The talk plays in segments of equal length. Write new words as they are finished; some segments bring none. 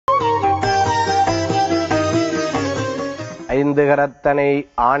ஐந்து கரத்தனை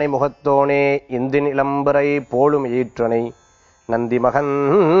ஆணை முகத்தோனே இந்தின் இளம்பரை போலும் ஈற்றனை நந்தி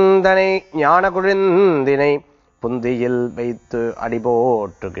மகந்தனை ஞான குழிந்தினை புந்தியில் வைத்து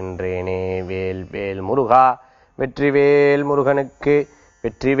அடிபோற்றுகின்றேனே. வேல் வேல் முருகா வெற்றிவேல் முருகனுக்கு,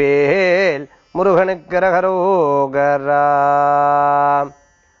 வெற்றிவேல் முருகனுக்கு ரகரோகரா.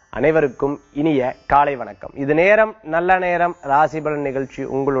 அனைவருக்கும் இனிய காலை வணக்கம். இது நேரம் நல்ல நேரம் ராசிபலன் நிகழ்ச்சி,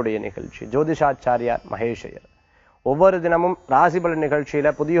 உங்களுடைய நிகழ்ச்சி. ஜோதிஷாச்சாரியார் மகேஷையர். ஒவ்வொரு தினமும் ராசிபலன் நிகழ்ச்சியில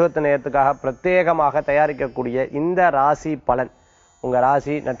புதியுகத்து நேரத்துக்காக பிரத்யேகமாக தயாரிக்கக்கூடிய இந்த ராசி பலன், உங்க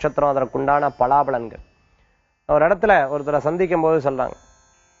ராசி நட்சத்திரம் அதற்குண்டான பலாபலன்கள். ஒரு இடத்துல ஒருத்தரை சந்திக்கும் போது சொல்றாங்க,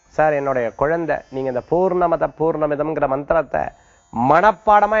 சார் என்னுடைய குழந்தை, நீங்க இந்த பூர்ணமிதம்ங்கிற மந்திரத்தை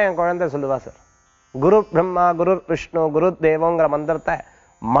மனப்பாடமா என் குழந்தை சொல்லுவா சார். குரு பிரம்மா குரு விஷ்ணு குரு தேவோங்கிற மந்திரத்தை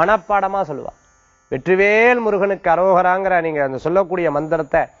மனப்பாடமா சொல்லுவா. வெற்றிவேல் முருகனுக்கு அரோகராங்கிற நீங்க அந்த சொல்லக்கூடிய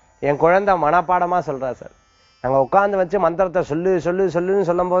மந்திரத்தை என் குழந்தை மனப்பாடமா சொல்றா சார். நாங்க உட்கார்ந்து வச்சு மந்திரத்தை சொல்லுன்னு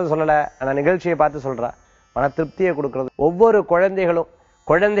சொல்லும் போது சொல்லல, ஆனா நிகழ்ச்சியை பார்த்து சொல்றா. மன திருப்தியை கொடுக்கிறது. ஒவ்வொரு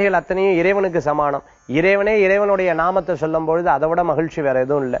குழந்தைகள் அத்தனையும் இறைவனுக்கு சமானம். இறைவனே இறைவனுடைய நாமத்தை சொல்லும் பொழுது அதை விட மகிழ்ச்சி வேற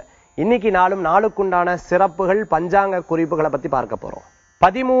எதுவும் இல்லை. இன்னைக்கு நாளுக்குண்டான சிறப்புகள், பஞ்சாங்க குறிப்புகளை பத்தி பார்க்க போறோம்.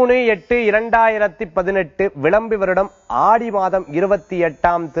 13/8/2018 விளம்பி வருடம் ஆடி மாதம்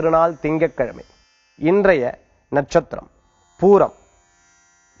 28ஆம் திருநாள் திங்கட்கிழமை. இன்றைய நட்சத்திரம் பூரம்.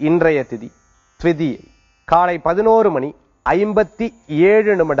 இன்றைய திதி த்விதியை காலை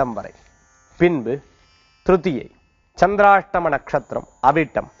 11:57 வரை. பின்பு திருதியை சந்திராஷ்டம நட்சத்திரம்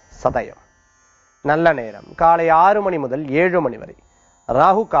அவிட்டம் சதயம். நல்ல நேரம் காலை 6 மணி முதல் 7 மணி வரை.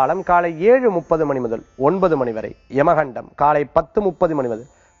 ராகு காலம் காலை 7:30 முதல் 9 வரை. யமகண்டம் காலை 10:30 முதல்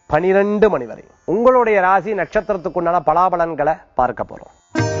 12 வரை. உங்களுடைய ராசி நட்சத்திரத்துக்குண்டான பலாபலன்களை பார்க்க போறோம்.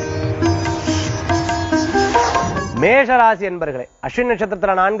 மேஷ ராசி என்பர்களே, அஸ்வினி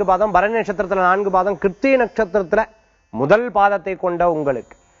நட்சத்திரத்துல 4 பாதம், பரணி நட்சத்திரத்துல 4 பாதம், கிருத்திகை நட்சத்திரத்துல முதல் பாதத்தை கொண்ட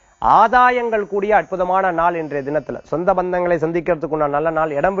உங்களுக்கு ஆதாயங்கள் கூடிய அற்புதமான நாள். இன்றைய தினத்துல சொந்த பந்தங்களை சந்திக்கிறதுக்குள்ள நல்ல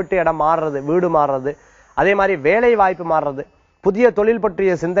நாள். இடம் விட்டு இடம் மாறுறது, வீடு மாறுறது, அதே மாதிரி வேலை வாய்ப்பு மாறுறது, புதிய தொழில்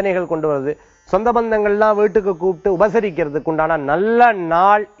பற்றிய சிந்தனைகள் கொண்டு வருது, சொந்த பந்தங்கள்லாம் வீட்டுக்கு கூப்பிட்டு உபசரிக்கிறதுக்கு உண்டான நல்ல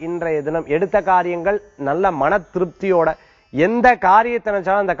நாள் இன்றைய தினம். எடுத்த காரியங்கள் நல்ல மன திருப்தியோட, எந்த காரியத்தை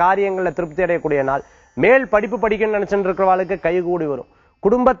நினைச்சாலும் அந்த காரியங்கள்ல திருப்தி அடையக்கூடிய நாள். மேல் படிப்பு படிக்கணும்னு நினைச்சுட்டு இருக்கிறவாளுக்கு கைகூடி வரும்.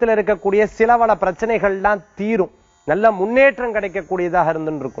 குடும்பத்தில் இருக்கக்கூடிய சில பல பிரச்சனைகள்லாம் தீரும். நல்ல முன்னேற்றம் கிடைக்கக்கூடியதாக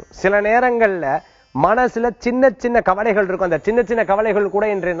இருந்துன்னு இருக்கும். சில நேரங்கள்ல மனசுல சின்ன கவலைகள் இருக்கும். அந்த சின்ன கவலைகள் கூட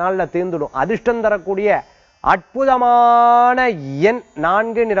இன்றைய நாள்ல தீர்ந்துடும். அதிர்ஷ்டம் தரக்கூடிய அற்புதமான எண்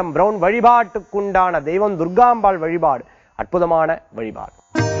 4, நிறம் பிரவுன். வழிபாட்டுக்குண்டான தெய்வம் துர்காம்பாள் வழிபாடு. அற்புதமான வழிபாடு.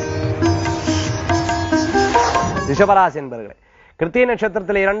 ரிஷபராசி என்பர்களே, கிருத்திகை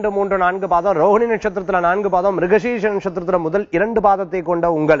நட்சத்திரத்துல 2, 3, 4 பாதம், ரோஹிணி நட்சத்திரத்துல 4 பாதம், மிருகசீர்ஷ நட்சத்திரத்துல முதல் 2 பாதத்தை கொண்ட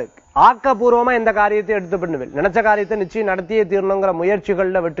உங்களுக்கு ஆக்கப்பூர்வமா எந்த காரியத்தை எடுத்து பண்ணுவேன். நினைச்ச காரியத்தை நிச்சயம் நடத்தியே தீரணுங்கிற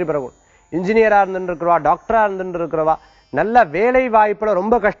முயற்சிகள்ல வெற்றி பெறவும். இன்ஜினியரா இருந்துட்டு இருக்கிறவா, டாக்டரா இருந்துட்டு இருக்கிறவா, நல்ல வேலை வாய்ப்புல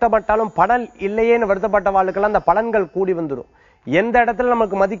ரொம்ப கஷ்டப்பட்டாலும் பலன் இல்லையேன்னு வருத்தப்பட்ட வாழ்க்கெல்லாம் அந்த பலன்கள் கூடி வந்துடும். எந்த இடத்துல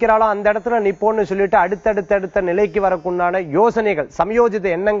நமக்கு மதிக்கிறாளோ அந்த இடத்துல நிப்போன்னு சொல்லிட்டு அடுத்தடுத்த நிலைக்கு வரக்குண்டான யோசனைகள், சமயோஜித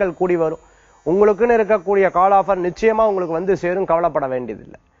எண்ணங்கள் கூடி வரும். உங்களுக்குன்னு இருக்கக்கூடிய கால் ஆஃபர் நிச்சயமா உங்களுக்கு வந்து சேரும். கவலைப்பட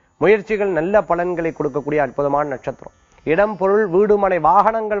வேண்டியதில்லை. முயற்சிகள் நல்ல பலன்களை கொடுக்கக்கூடிய அற்புதமான நட்சத்திரம். இடம், பொருள், வீடு, மனை,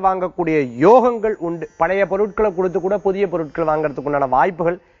 வாகனங்கள் வாங்கக்கூடிய யோகங்கள் உண்டு. பழைய பொருட்களை கொடுத்து கூட புதிய பொருட்கள் வாங்கறதுக்குண்டான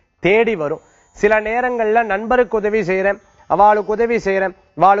வாய்ப்புகள் தேடி வரும். சில நேரங்கள்ல நண்பருக்கு உதவி செய்யறேன், அவளுக்கு உதவி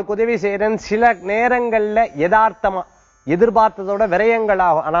செய்யறேன், சில நேரங்கள்ல யதார்த்தமா எதிர்பார்த்ததோட விரயங்கள்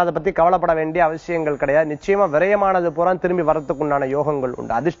ஆகும். ஆனா அதை பத்தி கவலைப்பட வேண்டிய அவசியங்கள் கிடையாது. நிச்சயமா விரயமானது பூரா திரும்பி வரத்துக்குண்டான யோகங்கள்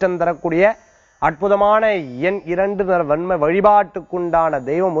உண்டு. அதிர்ஷ்டம் தரக்கூடிய அற்புதமான எண் 2, வன்மை. வழிபாட்டுக்குண்டான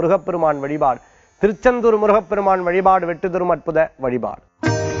தெய்வம் முருகப்பெருமான் வழிபாடு. திருச்செந்தூர் முருகப்பெருமான் வழிபாடு வெற்றி தரும் அற்புத வழிபாடு.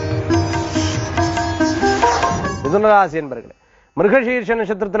 மிதுனராசி என்பர்களே, மிருகசீர்ஷ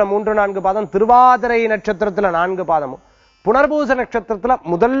நட்சத்திரத்துல 3, 4 பாதம், திருவாதிரை நட்சத்திரத்துல 4 பாதமும், புனர்பூச நட்சத்திரத்துல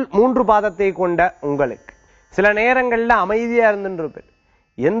முதல் 3 பாதத்தை கொண்ட உங்களுக்கு சில நேரங்கள்ல அமைதியா இருந்துட்டு இருப்பேன்.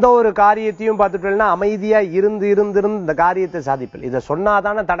 எந்த ஒரு காரியத்தையும் பார்த்துட்டேன்னா அமைதியா இருந்து இந்த காரியத்தை சாதிப்பேன். இதை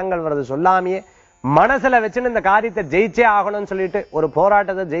சொன்னாதான தடங்கள் வருது. சொல்லாமையே மனசுல வச்சுன்னு இந்த காரியத்தை ஜெயிச்சே ஆகணும்னு சொல்லிட்டு ஒரு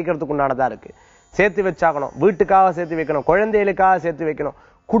போராட்டத்தை ஜெயிக்கிறதுக்கு உண்டானதா இருக்கு. சேர்த்து வச்சாகணும். வீட்டுக்காக சேர்த்து வைக்கணும், குழந்தைகளுக்காக சேர்த்து வைக்கணும்,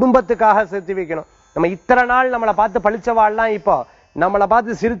 குடும்பத்துக்காக சேர்த்து வைக்கணும். நம்ம இத்தனை நாள் நம்மளை பார்த்து பழிச்சவாள்லாம் இப்போ நம்மளை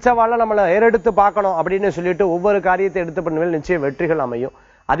பார்த்து சிரிச்சவாள்லாம் நம்மளை ஏறெடுத்து பார்க்கணும் அப்படின்னு சொல்லிட்டு ஒவ்வொரு காரியத்தை எடுத்து பண்ணுவேன். நிச்சயம் வெற்றிகள் அமையும்.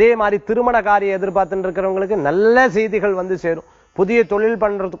 அதே மாதிரி திருமண காரியம் எதிர்பார்த்துட்டு இருக்கிறவங்களுக்கு நல்ல செய்திகள் வந்து சேரும். புதிய தொழில்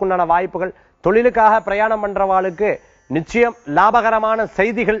பண்றதுக்குண்டான வாய்ப்புகள், தொழிலுக்காக பிரயாணம் பண்றவாளுக்கு நிச்சயம் லாபகரமான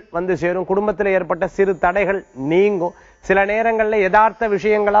செய்திகள் வந்து சேரும். குடும்பத்தில் ஏற்பட்ட சிறு தடைகள் நீங்கும். சில நேரங்கள்ல யதார்த்த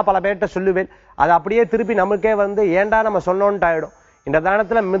விஷயங்களா பல பேர்ட்ட சொல்லுவேன். அது அப்படியே திருப்பி நமக்கே வந்து ஏண்டா நம்ம சொன்னோன்ட்டு ஆயிடும். இந்த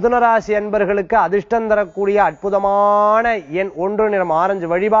தானத்துல மிதுன ராசி அன்பர்களுக்கு அதிர்ஷ்டம் தரக்கூடிய அற்புதமான எண் 1 நிறம் ஆரஞ்சு.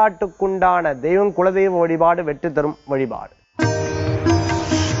 வழிபாட்டுக்குண்டான தெய்வம் குலதெய்வ வழிபாடு, வெற்றி தரும் வழிபாடு.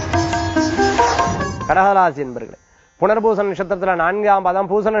 கடகராசி அன்பர்களே, புனர்பூச நட்சத்திரத்துல 4ஆம் பாதம்,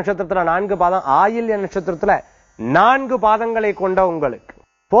 பூச நட்சத்திரத்துல 4 பாதம், ஆயில்ய நட்சத்திரத்துல 4 பாதங்களை கொண்ட உங்களுக்கு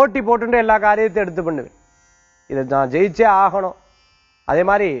போட்டி போட்டு எல்லா காரியத்தையும் எடுத்து பண்ணுவேன். இதை நான் ஜெயிச்சே ஆகணும். அதே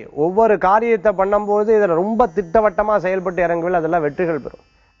மாதிரி ஒவ்வொரு காரியத்தை பண்ணும்போது இதுல ரொம்ப திட்டவட்டமா செயல்பட்டு இறங்குவேன். அதெல்லாம் வெற்றிகள் பெறும்.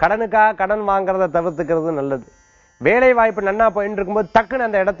 கடனுக்காக கடன் வாங்குறத தவிர்த்துக்கிறது நல்லது. வேலை வாய்ப்பு நன்னா போயிட்டு இருக்கும்போது டக்குன்னு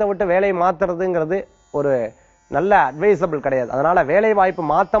அந்த இடத்தை விட்டு வேலையை மாத்துறதுங்கிறது ஒரு நல்ல அட்வைசபிள் கிடையாது. அதனால வேலை வாய்ப்பு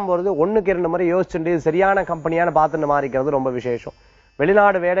மாற்றும் பொழுது 1க்கு 2 முறை யோசிச்சுட்டு சரியான கம்பெனியான பார்த்துட்டு மாறிக்கிறது ரொம்ப விசேஷம்.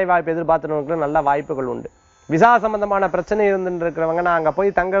 வெளிநாடு வேலை வாய்ப்பு எதிர்பார்த்துட்டு நல்ல வாய்ப்புகள் உண்டு. விசா சம்பந்தமான பிரச்சனை இருந்துட்டு இருக்கிறவங்க, நான் அங்க போய்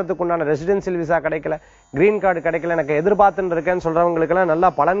தங்கறதுக்கு உண்டான ரெசிடென்சியல் விசா கிடைக்கல, கிரீன் கார்டு கிடைக்கல, எனக்கு எதிர்பார்த்துட்டு இருக்கேன்னு சொல்றவங்களுக்கு எல்லாம்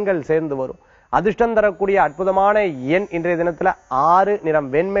நல்ல பலன்கள் சேர்ந்து வரும். அதிர்ஷ்டம் தரக்கூடிய அற்புதமான எண் இன்றைய தினத்துல 6 நிறம்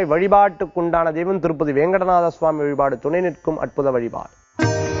வெண்மை. வழிபாட்டுக்குண்டான தெய்வம் திருப்பதி வெங்கடநாத சுவாமி வழிபாடு, துணை நிற்கும் அற்புத வழிபாடு.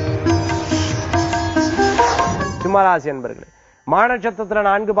 சிம்மராசி அன்பர்களே, மான நட்சத்திரத்துல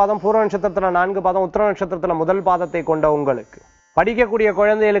 4 பாதம், பூர்வ நட்சத்திரத்துல 4 பாதம், உத்திர நட்சத்திரத்துல முதல் பாதத்தை கொண்ட உங்களுக்கு படிக்கக்கூடிய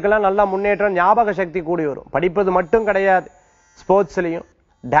குழந்தைகளுக்கெல்லாம் நல்ல முன்னேற்றம், ஞாபக சக்தி கூடி வரும். படிப்பது மட்டும் கிடையாது, ஸ்போர்ட்ஸ்லயும்,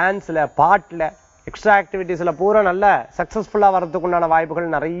 டான்ஸ்ல, பாட்டுல, எக்ஸ்ட்ரா ஆக்டிவிட்டிஸ்ல பூரா நல்ல சக்சஸ்ஃபுல்லா வரதுக்குண்டான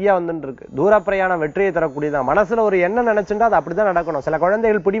வாய்ப்புகள் நிறைய வந்துட்டு இருக்கு. தூர பிரயாணம் வெற்றியை தரக்கூடியதான். மனசுல ஒரு எண்ணம் நினைச்சுட்டா அது அப்படிதான் நடக்கணும். சில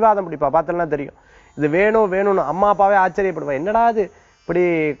குழந்தைகள் பிடிவாதம் பிடிப்பா, பார்த்தோம்னா தெரியும். இது வேணும் வேணும்னு அம்மா அப்பாவே ஆச்சரியப்படுவா, என்னடா இது இப்படி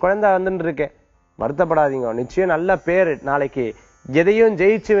குழந்தை வந்துட்டு இருக்கேன். வருத்தப்படாதீங்க, நிச்சயம் நல்ல பேரு. நாளைக்கு எதையும்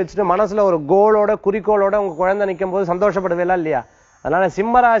ஜெயிச்சு வச்சுட்டு மனசுல ஒரு கோலோட குறிக்கோளோட உங்க குழந்தை நிற்கும் போது சந்தோஷப்படுவேலா இல்லையா? அதனால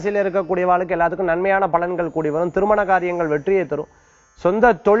சிம்ம ராசியில இருக்கக்கூடிய வாழ்க்கை எல்லாத்துக்கும் நன்மையான பலன்கள் கூடி வரும். திருமண காரியங்கள் வெற்றியை தரும்.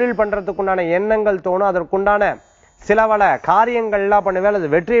 சொந்த தொழில் பண்றதுக்குண்டான எண்ணங்கள் தோணும். அதற்குண்டான சில பல காரியங்கள்லாம் பண்ணுவேன், அது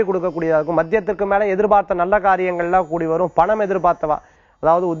வெற்றியை கொடுக்கக்கூடியதா இருக்கும். மத்தியத்திற்கு மேல எதிர்பார்த்த நல்ல காரியங்கள்லாம் கூடி வரும். பணம் எதிர்பார்த்தவா,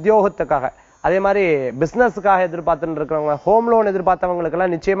 அதாவது உத்தியோகத்துக்காக, அதே மாதிரி பிசினஸுக்காக எதிர்பார்த்துட்டு இருக்கிறவங்க, ஹோம் லோன் எதிர்பார்த்தவங்களுக்கு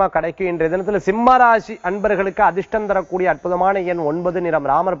எல்லாம் நிச்சயமா கிடைக்கும். இன்றைய தினத்துல சிம்ம ராசி அன்பர்களுக்கு அதிர்ஷ்டம் தரக்கூடிய அற்புதமான எண் 9 நிறம்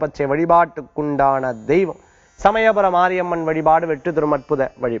ராமர் பச்சை. வழிபாட்டுக்குண்டான தெய்வம் சமயபுர மாரியம்மன் வழிபாடு, வெற்றி தரும் அற்புத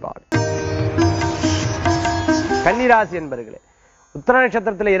வழிபாடு. கன்னிராசி அன்பர்களே, உத்திர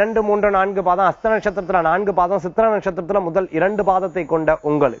நட்சத்திரத்துல 2, 3, 4 பாதம், அஸ்த நட்சத்திரத்துல 4 பாதம், சித்திர நட்சத்திரத்துல முதல் 2 பாதத்தை கொண்ட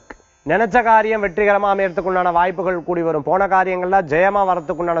உங்களுக்கு நினைச்ச காரியம் வெற்றிகரமா அமையறதுக்குண்டான வாய்ப்புகள் கூடி வரும். போன காரியங்கள்லாம் ஜெயமா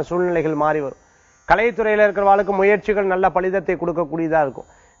வரத்துக்குண்டான சூழ்நிலைகள் மாறி வரும். கலைத்துறையில இருக்கிறவாளுக்கு முயற்சிகள் நல்ல பலிதத்தை கொடுக்கக்கூடியதா இருக்கும்.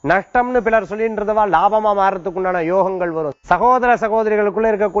 நஷ்டம்னு பிறர் சொல்லின்றதவா லாபமா மாறத்துக்குண்டான யோகங்கள் வரும். சகோதர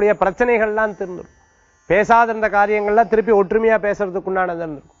சகோதரிகளுக்குள்ள இருக்கக்கூடிய பிரச்சனைகள்லாம் திருந்துடும். பேசாதிருந்த காரியங்கள்லாம் திருப்பி ஒற்றுமையா பேசுறதுக்குண்டானது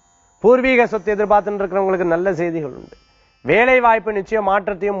இருக்கும். பூர்வீக சொத்து எதிர்பார்த்துட்டு இருக்கிறவங்களுக்கு நல்ல செய்திகள் உண்டு. வேலை வாய்ப்பு நிச்சயம்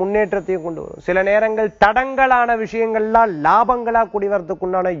மாற்றத்தையும் முன்னேற்றத்தையும் கொண்டு வரும். சில நேரங்கள் தடங்களான விஷயங்கள்லாம் லாபங்களா கூடி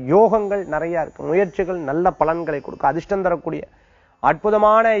வரதுக்குண்டான யோகங்கள் நிறைய இருக்கு. முயற்சிகள் நல்ல பலன்களை கொடுக்கும். அதிர்ஷ்டம் தரக்கூடிய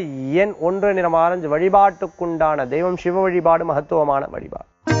அற்புதமான எண் 1 நிறம் ஆரஞ்சு. வழிபாட்டுக்குண்டான தெய்வம் சிவ வழிபாடு, மகத்துவமான வழிபாடு.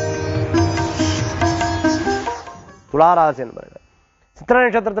 துளாராசி என்பவர்கள், சித்திர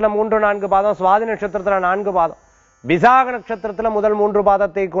நட்சத்திரத்துல 3, 4 பாதம், சுவாதி நட்சத்திரத்துல 4 பாதம், விசாக நட்சத்திரத்துல முதல் 3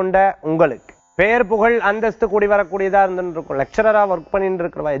 பாதத்தை கொண்ட உங்களுக்கு பெயர் புகழ் அந்தஸ்து கூடி வரக்கூடியதா இருந்துட்டு இருக்கும். லெக்சரரா ஒர்க் பண்ணிட்டு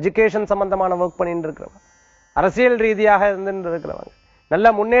இருக்கிறவா, எஜுகேஷன் சம்பந்தமான ஒர்க் பண்ணிட்டு இருக்கிறவா, அரசியல் ரீதியாக இருந்துட்டு இருக்கிறவங்க நல்ல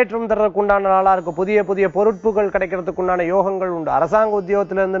முன்னேற்றம் தர்றதுக்குண்டான நாளா இருக்கும். புதிய புதிய பொறுப்புகள் கிடைக்கிறதுக்குண்டான யோகங்கள் உண்டு. அரசாங்க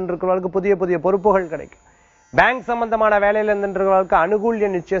உத்தியோகத்துல இருந்துட்டு இருக்கிறவங்களுக்கு புதிய புதிய பொறுப்புகள் கிடைக்கும். பேங்க் சம்பந்தமான வேலையில இருந்துட்டு இருக்கிறவங்களுக்கு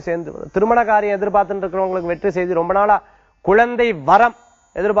அனுகூல்யம் நிச்சயம் சேர்ந்து வரும். திருமண காரியம் எதிர்பார்த்துட்டு இருக்கிறவங்களுக்கு வெற்றி செய்தி. ரொம்ப நாளா குழந்தை வரம்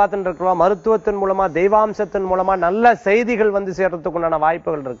எதிர்பார்த்துட்டு இருக்கிறவா, மருத்துவத்தின் மூலமா, தெய்வாம்சத்தின் மூலமா நல்ல செய்திகள் வந்து சேர்றதுக்குண்டான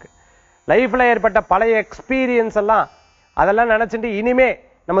வாய்ப்புகள் இருக்கு. லைஃப்ல ஏற்பட்ட பழைய எக்ஸ்பீரியன்ஸ் எல்லாம் அதெல்லாம் நினைச்சிட்டு இனிமே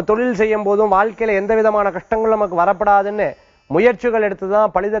நம்ம தொழில் செய்யும் போதும் வாழ்க்கையில எந்த விதமான கஷ்டங்களும் நமக்கு வரப்படாதுன்னு முயற்சிகள்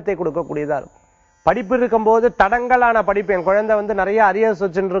எடுத்துதான் பலிதத்தை கொடுக்கக்கூடியதா இருக்கும். படிப்பு இருக்கும்போது தடங்கலான படிப்பு, என் குழந்தை வந்து நிறைய அரியர்ஸ்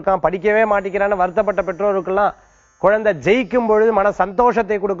வச்சுட்டு இருக்கான், படிக்கவே மாட்டேங்கிறான்னு வருத்தப்பட்ட பெற்றோருக்கெல்லாம் குழந்தை ஜெயிக்கும் பொழுது மன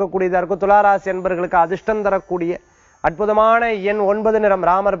சந்தோஷத்தை கொடுக்கக்கூடியதா இருக்கும். துளாராசி என்பவர்களுக்கு அதிர்ஷ்டம் தரக்கூடிய அற்புதமான எண் 9 நிறம்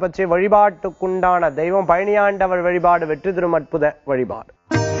ராமர் பச்சை. வழிபாட்டுக்குண்டான தெய்வம் பழனியாண்டவர் வழிபாடு, வெற்றி தரும் அற்புத வழிபாடு.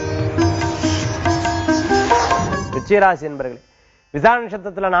 விருச்சிகராசி என்பவர்களே, விசா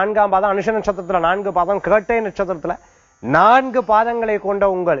நட்சத்திரத்துல 4ஆம் பாதம், அனுஷ நட்சத்திரத்துல 4 பாதம், கேட்டை நட்சத்திரத்துல 4 பாதங்களை கொண்ட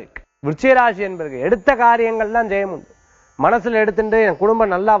உங்களுக்கு விருச்சிகராசி என்பவர்கள் எடுத்த காரியங்கள்லாம் ஜெயம் உண்டு. மனசுல எடுத்துட்டு என்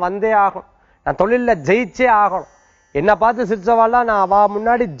குடும்பம் நல்லா வந்தே ஆகும், நான் தொழில ஜெயிச்சே ஆகணும், என்ன பார்த்து சிரிச்சவாள்லாம் நான் அவ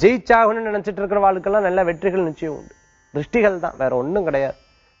முன்னாடி ஜெயிச்சாகணும்னு நினைச்சிட்டு இருக்கிற வாழ்க்கெல்லாம் நல்ல வெற்றிகள் நிச்சயம் உண்டு. திருஷ்டிகள் தான், வேற ஒண்ணும் கிடையாது.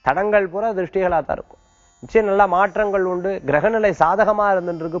 தடங்கள் பூரா திருஷ்டிகளா தான் இருக்கும். நிச்சயம் நல்ல மாற்றங்கள் உண்டு. கிரகநிலை சாதகமா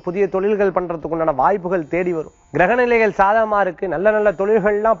இருந்துட்டு இருக்கு. புதிய தொழில்கள் பண்றதுக்கு உண்டான வாய்ப்புகள் தேடி வரும். கிரகநிலைகள் சாதகமா இருக்கு. நல்ல நல்ல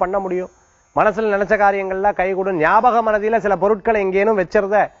தொழில்கள்லாம் பண்ண முடியும். மனசுல நினைச்ச காரியங்கள்லாம் கைகூடும். ஞாபக மனதில சில பொருட்களை எங்கேனும்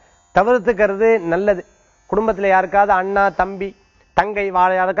வச்சிருந்த தவிர்த்துக்கிறது நல்லது. குடும்பத்துல யாருக்காவது அண்ணா தம்பி தங்கை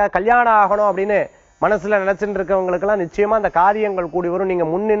யாருக்காவது கல்யாணம் ஆகணும் அப்படின்னு மனசுல நினைச்சுட்டு இருக்கவங்களுக்கெல்லாம் நிச்சயமா அந்த காரியங்கள் கூடி வரும். நீங்க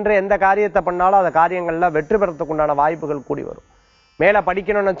முன்னின்று எந்த காரியத்தை பண்ணாலும் அந்த காரியங்கள்லாம் வெற்றி பெறத்துக்கு உண்டான வாய்ப்புகள் கூடி வரும். மேல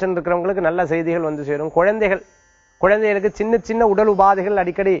படிக்கணும்னு நினைச்சுட்டு இருக்கிறவங்களுக்கு நல்ல செய்திகள் வந்து சேரும். குழந்தைகளுக்கு சின்ன சின்ன உடல் உபாதைகள்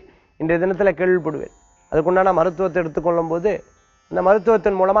அடிக்கடி இன்றைய தினத்துல கேள்விப்படுவேன். அதுக்குண்டான மருத்துவத்தை எடுத்துக்கொள்ளும் போது இந்த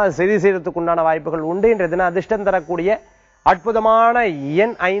மருத்துவத்தின் மூலமா அது சரி செய்யறதுக்கு உண்டான வாய்ப்புகள் உண்டு. இன்றைய தினம் அதிர்ஷ்டம் தரக்கூடிய அற்புதமான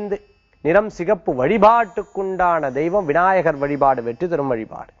எண் 5, நிறம் சிகப்பு. வழிபாட்டுக்குண்டான தெய்வம் விநாயகர் வழிபாடு, வெற்றி தரும்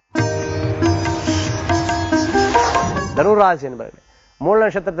வழிபாடு. தனுராசி என்பவர்களே, மூல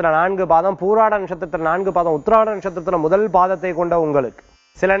நட்சத்திரத்துல 4 பாதம், பூராட நட்சத்திரத்துல 4 பாதம், உத்திராட நட்சத்திரத்துல முதல் பாதத்தை கொண்ட உங்களுக்கு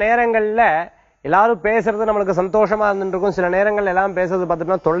சில நேரங்கள்ல எல்லாரும் பேசுறது நம்மளுக்கு சந்தோஷமா இருந்துட்டு இருக்கும். சில நேரங்கள் எல்லாம் பேசுறது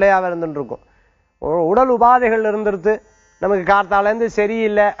பார்த்துட்டோம்னா தொல்லையாக இருந்துட்டு இருக்கும். உடல் உபாதைகள் இருந்துட்டு நமக்கு காத்தாலேருந்து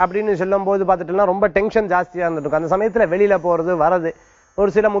சரியில்லை அப்படின்னு சொல்லும் போது பார்த்துட்டோம்னா ரொம்ப டென்ஷன் ஜாஸ்தியா இருந்துட்டு இருக்கும். அந்த சமயத்துல வெளியில போறது வர்றது, ஒரு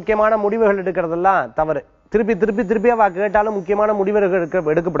சில முக்கியமான முடிவுகள் எடுக்கிறதெல்லாம் தவறு. திருப்பி அவ கேட்டாலும் முக்கியமான முடிவுகள்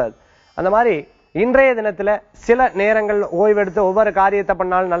எடுக்கப்படாது. அந்த மாதிரி இன்றைய தினத்துல சில நேரங்கள் ஓய்வெடுத்து ஒவ்வொரு காரியத்தை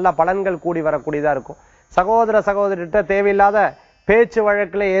பண்ணாலும் நல்ல பலன்கள் கூடி வரக்கூடியதா இருக்கும். சகோதரிட்ட தேவையில்லாத பேச்சு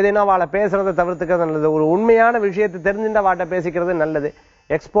வழக்குல ஏதேனும் அவளை பேசுறதை தவிர்த்துக்கிறது நல்லது. ஒரு உண்மையான விஷயத்தை தெரிஞ்சுட்டு அவட்ட பேசிக்கிறது நல்லது.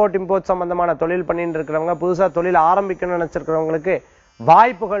 எக்ஸ்போர்ட் இம்போர்ட் சம்பந்தமான தொழில் பண்ணிட்டு இருக்கிறவங்க, புதுசா தொழில் ஆரம்பிக்கணும்னு நினைச்சிருக்கிறவங்களுக்கு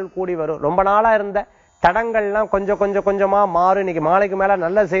வாய்ப்புகள் கூடி வரும். ரொம்ப நாளா இருந்த தடங்கள்லாம் கொஞ்சமா மாறும். இன்னைக்கு மாலைக்கு மேல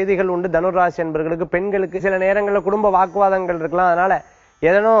நல்ல செய்திகள் உண்டு. தனுராசி என்பவர்களுக்கு, பெண்களுக்கு சில நேரங்களில் குடும்ப வாக்குவாதங்கள் இருக்கலாம். அதனால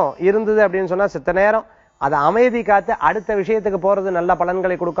எதனோ இருந்தது அப்படின்னு சொன்னா சித்த நேரம் அதை அமைதி காத்து அடுத்த விஷயத்துக்கு போறது நல்ல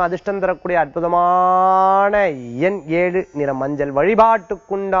பலன்களை கொடுக்கும். அதிர்ஷ்டம் தரக்கூடிய அற்புதமான எண் 7, நிறம் மஞ்சள்.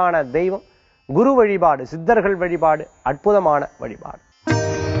 வழிபாட்டுக்குண்டான தெய்வம் குரு வழிபாடு, சித்தர்கள் வழிபாடு, அற்புதமான வழிபாடு.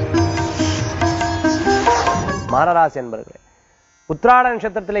 மகராசி என்பவர்களே, உத்திராட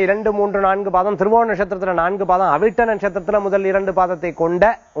நட்சத்திரத்துல 2, 3, 4 பாதம், திருவோண நட்சத்திரத்துல 4 பாதம், அவிட்ட நட்சத்திரத்துல முதல் 2 பாதத்தை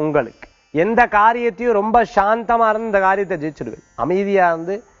கொண்ட உங்களுக்கு எந்த காரியத்தையும் ரொம்ப சாந்தமா இருந்து இந்த காரியத்தை ஜெயிச்சிடுவேன். அமைதியா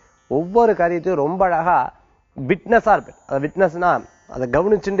இருந்து ஒவ்வொரு காரியத்தையும் ரொம்ப அழகா விட்னஸா இருப்பேன். அதை விட்னஸ்னா அதை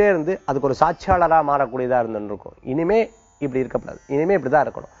கவனிச்சுட்டே இருந்து அதுக்கு ஒரு சாட்சியாளரா மாறக்கூடியதா இருந்துன்னு இருக்கும். இனிமே இப்படி இருக்கக்கூடாது, இனிமே இப்படிதான்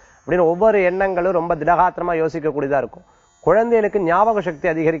இருக்கணும் அப்படின்னு ஒவ்வொரு எண்ணங்களும் ரொம்ப திடகாத்திரமா யோசிக்கக்கூடியதா இருக்கும். குழந்தைகளுக்கு ஞாபக சக்தி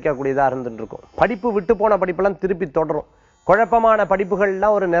அதிகரிக்கக்கூடியதா இருந்துட்டு இருக்கும். படிப்பு விட்டு போன படிப்பெல்லாம் திருப்பி தொடரும். குழப்பமான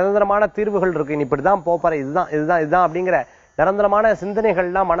படிப்புகள்லாம் ஒரு நிரந்தரமான தீர்வுகள் இருக்கு. இனி இப்படிதான் போற, இதுதான் அப்படிங்கிற நிரந்தரமான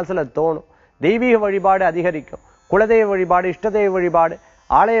சிந்தனைகள்லாம் மனசுல தோணும். தெய்வீக வழிபாடு அதிகரிக்கும். குலதெய்வ வழிபாடு, இஷ்டதெய்வ வழிபாடு,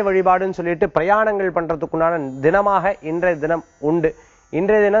 ஆலய வழிபாடுன்னு சொல்லிட்டு பிரயாணங்கள் பண்றதுக்குண்டான தினமாக இன்றைய தினம் உண்டு.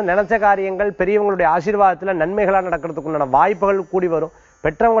 இன்றைய தினம் நினைச்ச காரியங்கள் பெரியவங்களுடைய ஆசீர்வாதத்துல நன்மைகளா நடக்கிறதுக்குண்டான வாய்ப்புகள் கூடி வரும்.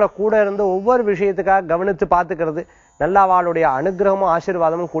 பெற்றவங்களை கூட இருந்து ஒவ்வொரு விஷயத்துக்காக கவனித்து பார்த்துக்கிறது நல்ல அவளுடைய அனுகிரகமும்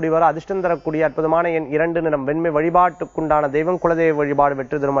ஆசீர்வாதமும் கூடி வரும். அதிர்ஷ்டம் தரக்கூடிய அற்புதமான எண் 2, நிறம் வெண்மை. வழிபாட்டுக்குண்டான தெய்வம் குலதெய்வ வழிபாடு,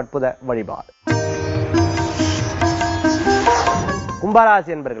 வெற்றி தரும் அற்புத வழிபாடு.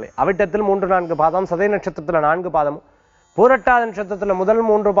 கும்பராசி என்பர்களே, அவிட்டத்தில் 3, 4 பாதம், சதய நட்சத்திரத்துல 4 பாதமும், பூரட்டாத நட்சத்திரத்துல முதல்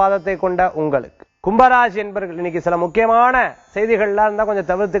 3 பாதத்தை கொண்ட உங்களுக்கு கும்பராசி என்பர்கள் இன்னைக்கு சில முக்கியமான செய்திகள்லாம் இருந்தா கொஞ்சம்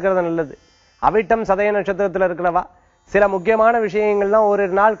தவிர்த்துக்கிறது நல்லது. அவிட்டம் சதய நட்சத்திரத்துல இருக்கிறவா சில முக்கியமான விஷயங்கள்லாம் ஒரு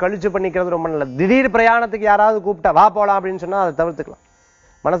நாள் கழிச்சு பண்ணிக்கிறது ரொம்ப நல்லது. திடீர் பிரயாணத்துக்கு யாராவது கூப்பிட்டா வா போலாம் அப்படின்னு சொன்னா அதை தவிர்த்துக்கலாம்.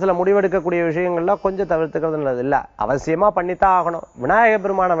 மனசுல முடிவெடுக்கக்கூடிய விஷயங்கள்லாம் கொஞ்சம் தவிர்த்துக்கிறது நல்லது. இல்ல அவசியமா பண்ணித்தான் ஆகணும். விநாயகர்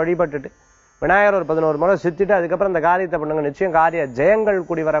பெருமான வழிபட்டுட்டு விநாயகர் ஒரு 11 முறை சுத்திட்டு அதுக்கப்புறம் இந்த காரியத்தை பண்ணுங்க. நிச்சயம் காரிய ஜெயங்கள்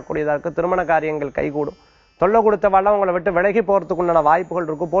கூடி வரக்கூடியதா இருக்கு. திருமண காரியங்கள் கைகூடும். தொல்லை கொடுத்தவாழ்லாம் உங்களை விட்டு விலகி போறதுக்குண்டான வாய்ப்புகள்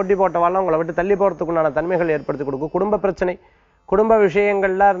இருக்கும். போட்டி போட்டவாழ்லாம் உங்களை விட்டு தள்ளி போறதுக்குண்டான தன்மைகள் ஏற்படுத்தி கொடுக்கும். குடும்ப பிரச்சனை, குடும்ப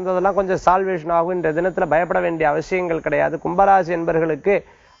விஷயங்கள்லாம் இருந்ததெல்லாம் கொஞ்சம் சால்வேஷன் ஆகும். இந்த தினத்துல பயப்பட வேண்டிய அவசியங்கள் கிடையாது. கும்பராசி என்பவர்களுக்கு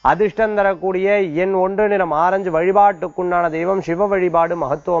அதிர்ஷ்டம் தரக்கூடிய எண் 1, நிறம் ஆரஞ்சு. வழிபாட்டுக்குண்டான தெய்வம் சிவ வழிபாடு,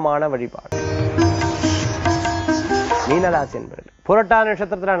 மகத்துவமான வழிபாடு. மீனராசி என்பவர்கள் புரட்டாதி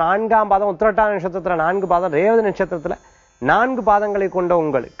நட்சத்திரத்துல 4ஆம் பாதம், உத்திரட்டாதி நட்சத்திரத்துல 4 பாதம், ரேவதி நட்சத்திரத்துல 4 பாதங்களை கொண்ட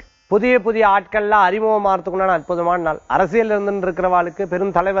உங்களுக்கு புதிய ஆட்கள்லாம் அறிமுகமாகறதுக்குண்டான அற்புதமான நாள். அரசியல் இருந்து இருக்கிறவாளுக்கு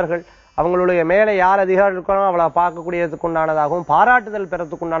பெரும் தலைவர்கள் அவங்களுடைய மேலே யார் அதிகாரம் இருக்கணும் அவளை பார்க்கக்கூடியதுக்கு உண்டானதாகவும் பாராட்டுதல்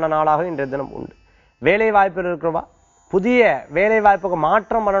பெறத்துக்குண்டான நாளாகவும் இன்றைய தினம் உண்டு. வேலை வாய்ப்பில் இருக்கிறவா புதிய வேலை வாய்ப்புக்கு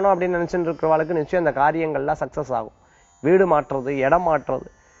மாற்றம் பண்ணணும் அப்படின்னு நினைச்சுட்டு இருக்கிறவாளுக்கு நிச்சயம் இந்த காரியங்கள்லாம் சக்சஸ் ஆகும். வீடு மாற்றுறது, இடம் மாற்றுறது,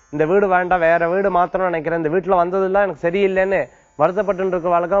 இந்த வீடு வேண்டாம் வேற வீடு மாத்திரம்னு நினைக்கிறேன், இந்த வீட்டுல வந்ததெல்லாம் எனக்கு சரியில்லைன்னு வருத்தப்பட்டு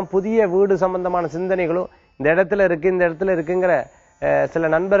இருக்கிறவாளுக்கும் புதிய வீடு சம்பந்தமான சிந்தனைகளும் இந்த இடத்துல இருக்குங்கிற சில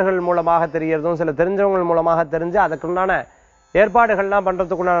நண்பர்கள் மூலமாக தெரியறதும் சில தெரிஞ்சவங்கள் மூலமாக தெரிஞ்சு அதுக்குண்டான ஏற்பாடுகள்லாம்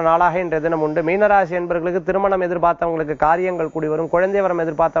பண்றதுக்குண்டான நாளாக இன்றைய தினம் உண்டு. மீனராசி என்பவர்களுக்கு திருமணம் எதிர்பார்த்தவங்களுக்கு காரியங்கள் கூடி வரும். குழந்தை வரம்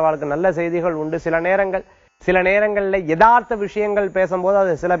எதிர்பார்த்தவர்களுக்கு நல்ல செய்திகள் உண்டு. சில நேரங்கள்ல யதார்த்த விஷயங்கள் பேசும்போது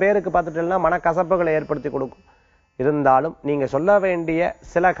அது சில பேருக்கு பார்த்துட்டோம்னா மனக்கசப்புகளை ஏற்படுத்தி கொடுக்கும். இருந்தாலும் நீங்க சொல்ல வேண்டிய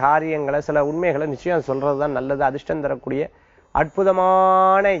சில காரியங்களை, சில உண்மைகளை நிச்சயம் சொல்றதுதான் நல்லது. அதிர்ஷ்டம் தரக்கூடிய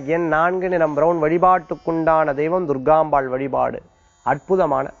அற்புதமான எண் 4, நிறம் பிரவுன். வழிபாட்டுக்குண்டான தெய்வம் துர்காம்பாள் வழிபாடு,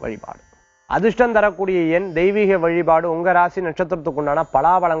 அற்புதமான வழிபாடு. அதிர்ஷ்டம் தரக்கூடிய எண், தெய்வீக வழிபாடு. உங்க ராசி நட்சத்திரத்துக்கு உண்டான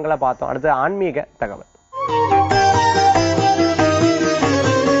பலாபலங்களை பார்த்தோம். அடுத்து ஆன்மீக தகவல்.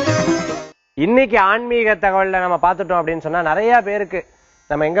 இன்னைக்கு ஆன்மீக தகவல்ல நம்ம பார்த்துட்டோம் அப்படின்னு சொன்னா, நிறைய பேருக்கு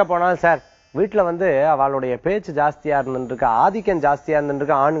நம்ம எங்க போனாலும் சார் வீட்டுல அவளுடைய பேச்சு ஜாஸ்தியா இருந்துருக்கு, ஆதிக்கம் ஜாஸ்தியா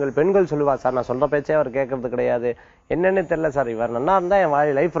இருந்துருக்கு. ஆண்கள் பெண்கள் சொல்லுவா, சார் நான் சொல்ற பேச்சே அவர் கேட்கறது கிடையாது, என்னன்னு தெரியல சார், இவர் நன்னா இருந்தா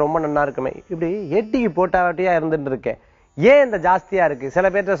என் லைஃப் ரொம்ப நன்னா இருக்குமே, இப்படி ஏட்டிக்கு போட்டாட்டியா இருந்துட்டு இருக்கேன், ஏன் இந்த ஜாஸ்தியா இருக்கு? சில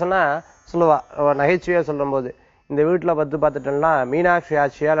பேர்ட்ட சொன்னா சொல்லுவா, நகைச்சுவையா சொல்லும் போது, இந்த வீட்டுல பார்த்துட்டோம்னா மீனாட்சி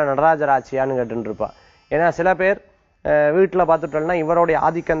ஆட்சியா இல்ல நடராஜர் ஆட்சியான்னு கேட்டு இருப்பா. ஏன்னா சில பேர் வீட்டுல பார்த்துட்டோம்னா இவருடைய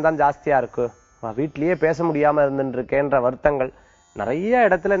ஆதிக்கம் தான் ஜாஸ்தியா இருக்கு, வீட்லயே பேச முடியாம இருந்துட்டு இருக்கேன்ற வருத்தங்கள் நிறைய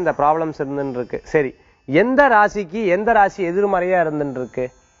இடத்துல இந்த ப்ராப்ளம்ஸ் இருந்துட்டு இருக்கு. சரி, எந்த ராசிக்கு எந்த ராசி எதிர்மறையா இருந்துட்டு இருக்கு,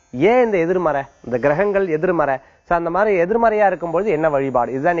 ஏன் இந்த எதிர்மறை, இந்த கிரகங்கள் எதிர்மறை, அந்த மாதிரி எதிர்மறையா இருக்கும்போது என்ன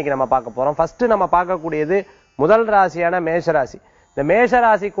வழிபாடு, இதுதான் இன்னைக்கு நம்ம பார்க்க போறோம். ஃபர்ஸ்ட் நம்ம பார்க்கக்கூடியது முதல் ராசியான மேஷராசி. இந்த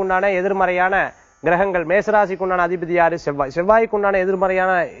மேஷராசிக்கு உண்டான எதிர்மறையான கிரகங்கள், மேஷராசிக்கு உண்டான அதிபதி யாரு? செவ்வாய். செவ்வாய்க்கு உண்டான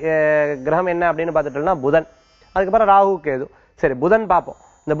எதிர்மறையான கிரகம் என்ன அப்படின்னு பார்த்துட்டோம்னா புதன். அதுக்கப்புறம் ராகு கேது. சரி, புதன் பார்ப்போம்.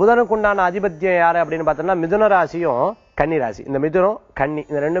 இந்த புதனுக்கு உண்டான அதிபத்தியம் யாரு அப்படின்னு பார்த்தோம்னா மிதுன ராசியும் கன்னி ராசி. இந்த மிதுனம் கன்னி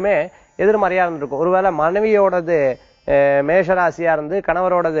இந்த ரெண்டுமே எதிர்மறையா இருந்திருக்கும். ஒருவேளை மனைவியோடது மேஷராசியா இருந்து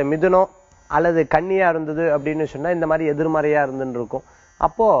கணவரோடது மிதுனம் அல்லது கன்னியா இருந்தது அப்படின்னு சொன்னா இந்த மாதிரி எதிர்மறையா இருந்துட்டு இருக்கும்.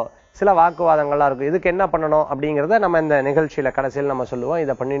 அப்போ சில வாக்குவாதங்கள்லாம் இருக்கும். இதுக்கு என்ன பண்ணணும் அப்படிங்கிறத நம்ம இந்த நிகழ்ச்சியில கடைசியில் நம்ம சொல்லுவோம்.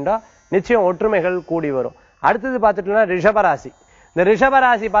 இதை பண்ணிட்டா நிச்சயம் ஒற்றுமைகள் கூடி வரும். அடுத்தது பார்த்துட்டோம்னா ரிஷபராசி. இந்த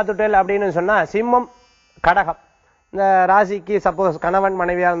ரிஷபராசி பார்த்துட்டேன் அப்படின்னு சொன்னா சிம்மம் கடகம். இந்த ராசிக்கு சப்போஸ் கணவன்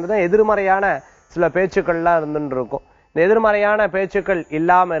மனைவியா இருந்ததுன்னா எதிர்மறையான சில பேச்சுக்கள்லாம் இருந்துட்டு இருக்கும். இந்த எதிர்மறையான பேச்சுக்கள்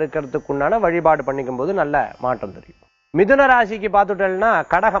இல்லாம இருக்கிறதுக்கு உண்டான வழிபாடு பண்ணிக்கும் போது நல்ல மாற்றம் தெரியும். மிதுன ராசிக்கு பார்த்துட்டேன்னா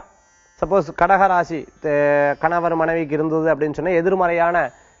கடகம். சப்போஸ் கடக ராசி கணவர் மனைவிக்கு இருந்தது அப்படின்னு சொன்னா எதிர்மறையான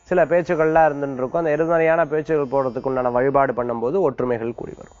சில பேச்சுக்கள்லாம் இருந்துட்டு இருக்கும். அந்த எதிர்மறையான பேச்சுகள் போடுறதுக்கு உண்டான வழிபாடு பண்ணும்போது ஒற்றுமைகள்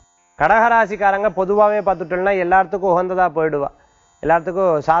கூடி வரும். கடகராசிக்காரங்க பொதுவாகவே பார்த்துட்டோம்னா எல்லாத்துக்கும் உகந்ததா போயிடுவா,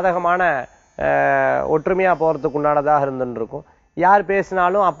 எல்லாத்துக்கும் சாதகமான ஒற்றுமையா போறதுக்கு உண்டானதாக இருந்துட்டு இருக்கும். யார்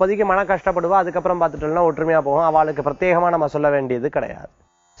பேசினாலும் அப்போதைக்கு மன கஷ்டப்படுவா, அதுக்கப்புறம் பார்த்துட்டோம்னா ஒற்றுமையா போகும். அவளுக்கு பிரத்யேகமா நம்ம சொல்ல வேண்டியது கிடையாது.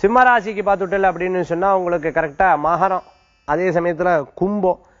 சிம்மராசிக்கு பார்த்துட்டல் அப்படின்னு சொன்னா உங்களுக்கு கரெக்டா மகரம், அதே சமயத்துல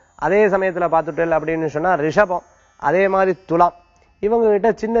கும்பம், அதே சமயத்துல பார்த்துட்டல் அப்படின்னு சொன்னா ரிஷபம், அதே மாதிரி துலாம். இவங்க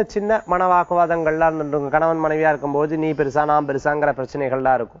கிட்ட சின்ன சின்ன மன வாக்குவாதங்கள்லாம் இருந்துருக்கும். கணவன் மனைவியா இருக்கும்போது நீ பெருசா நான் பெருசாங்கிற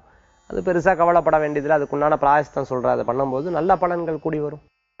பிரச்சனைகள்லாம் இருக்கும். அது பெருசா கவலைப்பட வேண்டியதுல அதுக்குண்டான பிராயஸ்தம் சொல்ற அதை பண்ணும்போது நல்ல பலன்கள் கூடி வரும்.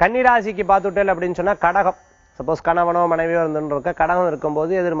 கன்னிராசிக்கு பார்த்துட்டல் அப்படின்னு சொன்னா கடகம். சப்போஸ் கணவனோ மனைவியோ இருந்துட்டு இருக்க, கடகம்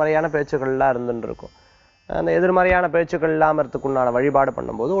இருக்கும்போது எதிர்மறையான பேச்சுக்கள்லாம் இருந்துட்டு இருக்கும். அந்த எதிர்மறையான பேச்சுக்கள் இல்லாமறதுக்கு உண்டான வழிபாடு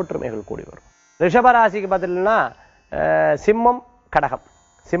பண்ணும்போது ஒற்றுமைகள் கூடி வரும். ரிஷபராசிக்கு பார்த்துட்டீங்கன்னா சிம்மம் கடகம்.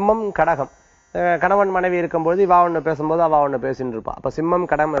 சிம்மம் கடகம் கணவன் மனைவி இருக்கும்போது இவா ஒண்ணு பேசும்போது அவா ஒண்ணு பேசிட்டு இருப்பா. அப்ப சிம்மம்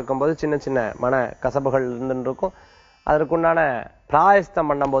கடகம் இருக்கும்போது சின்ன சின்ன மன கசப்புகள் இருந்துட்டு இருக்கும். அதற்குண்டான பிராயஸ்தம்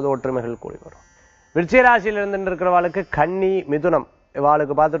பண்ணும்போது ஒற்றுமைகள் கூடி வரும். விருச்சிகராசியில இருந்துட்டு இருக்கிறவாளுக்கு கன்னி மிதுனம்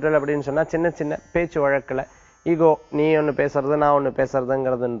இவாளுக்கு பார்த்துட்டல் அப்படின்னு சொன்னா சின்ன சின்ன பேச்சு வழக்குல ஈகோ, நீ ஒண்ணு பேசுறது நான் ஒண்ணு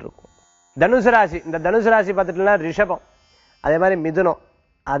பேசுறதுங்கிறதுன்னு இருக்கும். தனுசு ராசி. இந்த தனுசு ராசி பார்த்துட்டீங்கன்னா ரிஷபம், அதே மாதிரி மிதுனம்,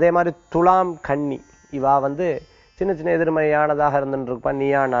 அதே மாதிரி துலாம் கன்னி. இவா சின்ன சின்ன எதிர்மறையானதாக இருந்துட்டு இருப்பா,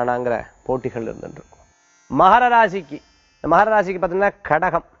 நீயா நானாங்கிற போட்டிகள் இருந்துட்டு இருக்கும். மகர ராசிக்கு. இந்த மகர ராசிக்கு பார்த்தீங்கன்னா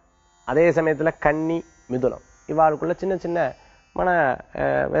கடகம், அதே சமயத்துல கன்னி மிதுனம். இவாளுக்குள்ள சின்ன சின்ன மன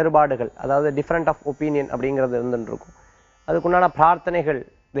வேறுபாடுகள், அதாவது டிஃபரெண்ட் ஆஃப் ஒப்பீனியன் அப்படிங்கிறது இருந்துட்டு இருக்கும். அதுக்குண்டான பிரார்த்தனைகள்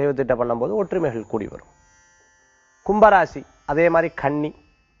தெய்வத்திட்ட பண்ணும்போது ஒற்றுமைகள் கூடி வரும். கும்பராசி அதே மாதிரி கன்னி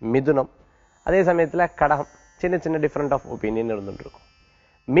மிதுனம், அதே சமயத்துல கடகம், சின்ன சின்ன டிஃபரெண்ட் ஆஃப் ஒப்பீனியன் இருந்துட்டு இருக்கும்.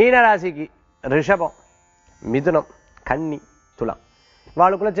 மீனராசிக்கு ரிஷபம் மிதுனம் கன்னி துலாம்.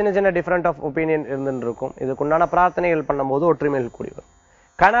 இவாளுக்குள்ள சின்ன சின்ன டிஃபரெண்ட் ஆஃப் ஒப்பீனியன் இருந்துட்டு இருக்கும். இதுக்குண்டான பிரார்த்தனைகள் பண்ணும்போது ஒற்றுமைகள் கூடி வரும்.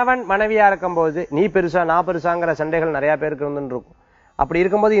 கணவன் மனைவியா இருக்கும்போது நீ பெருசா நான் பெருசாங்கிற சண்டைகள் நிறைய பேருக்கு இருந்துட்டு இருக்கும். அப்படி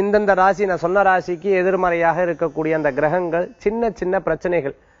இருக்கும்போது இந்தந்த ராசி, நான் சொன்ன ராசிக்கு எதிர்மறையாக இருக்கக்கூடிய அந்த கிரகங்கள் சின்ன சின்ன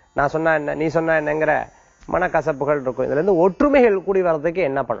பிரச்சனைகள், நான் சொன்னா என்ன நீ சொன்னா என்னங்கிற மனக்கசப்புகள் இருக்கும். இதுல இருந்து ஒற்றுமைகள் கூடி வர்றதுக்கு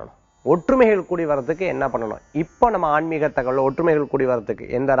என்ன பண்ணணும், ஒற்றுமைகள் கூடி வர்றதுக்கு என்ன பண்ணணும்? இப்போ நம்ம ஆன்மீக தகவல் ஒற்றுமைகள் கூடி வர்றதுக்கு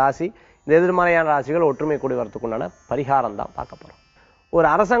எந்த ராசி, இந்த எதிர்மறையான ராசிகள் ஒற்றுமை கூடி வர்றதுக்கு உண்டான பரிகாரம் தான் பார்க்க போறோம். ஒரு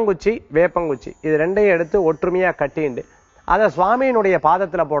அரசங்குச்சி வேப்பங்குச்சி இது ரெண்டையும் எடுத்து ஒற்றுமையா கட்டிண்டு அதை சுவாமியினுடைய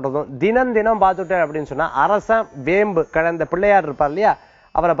பாதத்துல போட்டதும் தினம் தினம் பார்த்துட்டேன் அப்படின்னு சொன்னா அரசன் வேம்பு கிழந்த பிள்ளையார் இருப்பார் இல்லையா,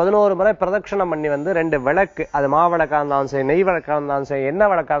 அவரை 11 முறை பிரதட்சணம் பண்ணி 2 விளக்கு, அது மாவிளக்கா இருந்தாலும் சரி நெய் விளக்கா இருந்தாலும் சரி என்ன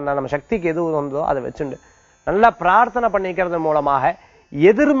விளக்கா இருந்தாலும் நம்ம சக்திக்கு எது வந்தோ அதை வச்சுண்டு நல்லா பிரார்த்தனை பண்ணிக்கிறது மூலமாக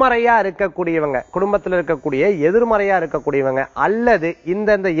எதிர்மறையா இருக்கக்கூடியவங்க, குடும்பத்தில் இருக்கக்கூடிய எதிர்மறையா இருக்கக்கூடியவங்க அல்லது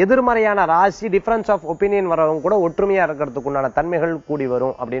இந்த எதிர்மறையான ராசி டிஃபரன்ஸ் ஆஃப் ஒப்பீனியன் வரவங்க கூட ஒற்றுமையா இருக்கிறதுக்கு உண்டான தன்மைகள் கூடி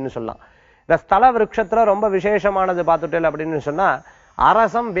வரும் அப்படின்னு சொல்லலாம். இந்த ஸ்தல விருட்சத்துல ரொம்ப விசேஷமானது பார்த்துட்டேன் அப்படின்னு சொன்னா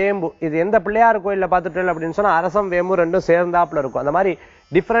அரசம் வேம்பு. இது எந்த பிள்ளையார் கோயில்ல பார்த்துட்டேன் அப்படின்னு சொன்னா அரசம் வேம்பு ரெண்டும் சேர்ந்தாப்புல இருக்கும். அந்த மாதிரி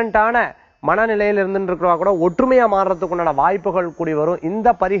டிஃபரெண்டான மனநிலையில் இருந்துருக்கிறவா கூட ஒற்றுமையா மாறுறதுக்குண்டான வாய்ப்புகள் கூடி வரும். இந்த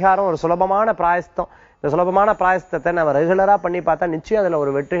பரிகாரம் ஒரு சுலபமான பிராயஸ்தம். இந்த சுலபமான பிராயஸ்தத்தை நம்ம ரெகுலரா பண்ணி பார்த்தா நிச்சயம் அதுல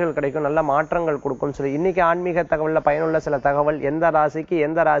ஒரு வெற்றிகள் கிடைக்கும், நல்ல மாற்றங்கள் கொடுக்கும்னு சொல்லி இன்னைக்கு ஆன்மீக தகவல்ல பயனுள்ள சில தகவல். எந்த ராசிக்கு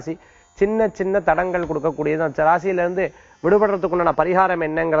எந்த ராசி சின்ன சின்ன தடங்கள் கொடுக்கக்கூடியது, அந்த ராசியில இருந்து விடுபடுறதுக்குண்டான பரிகாரம்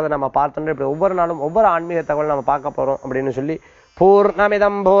என்னங்கிறத நம்ம பார்த்துட்டு இப்படி ஒவ்வொரு நாளும் ஒவ்வொரு ஆன்மீக தகவல் நம்ம பார்க்க போறோம் அப்படின்னு சொல்லி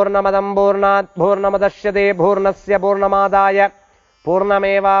பூர்ணமிதம் பூர்ணமதம் பூர்ணாத் பூர்ணமதஷ்யதே பூர்ணஸ்ய பூர்ணமாதாய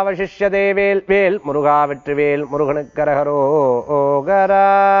பூர்ணமேவாவசிஷ்யதே. வேல் வேல் முருகா வெற்றிவேல் முருகனுக்கரகரோகரா.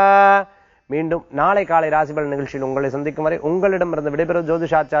 மீண்டும் நாளை காலை ராசிபலன் நிகழ்ச்சியில் உங்களை சந்திக்கும் வரை உங்களிடமிருந்து விடைபெறும்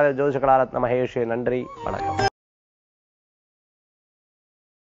ஜோதிஷாச்சாரிய ஜோதிஷ கலாரத்ன மகேஷ். நன்றி, வணக்கம்.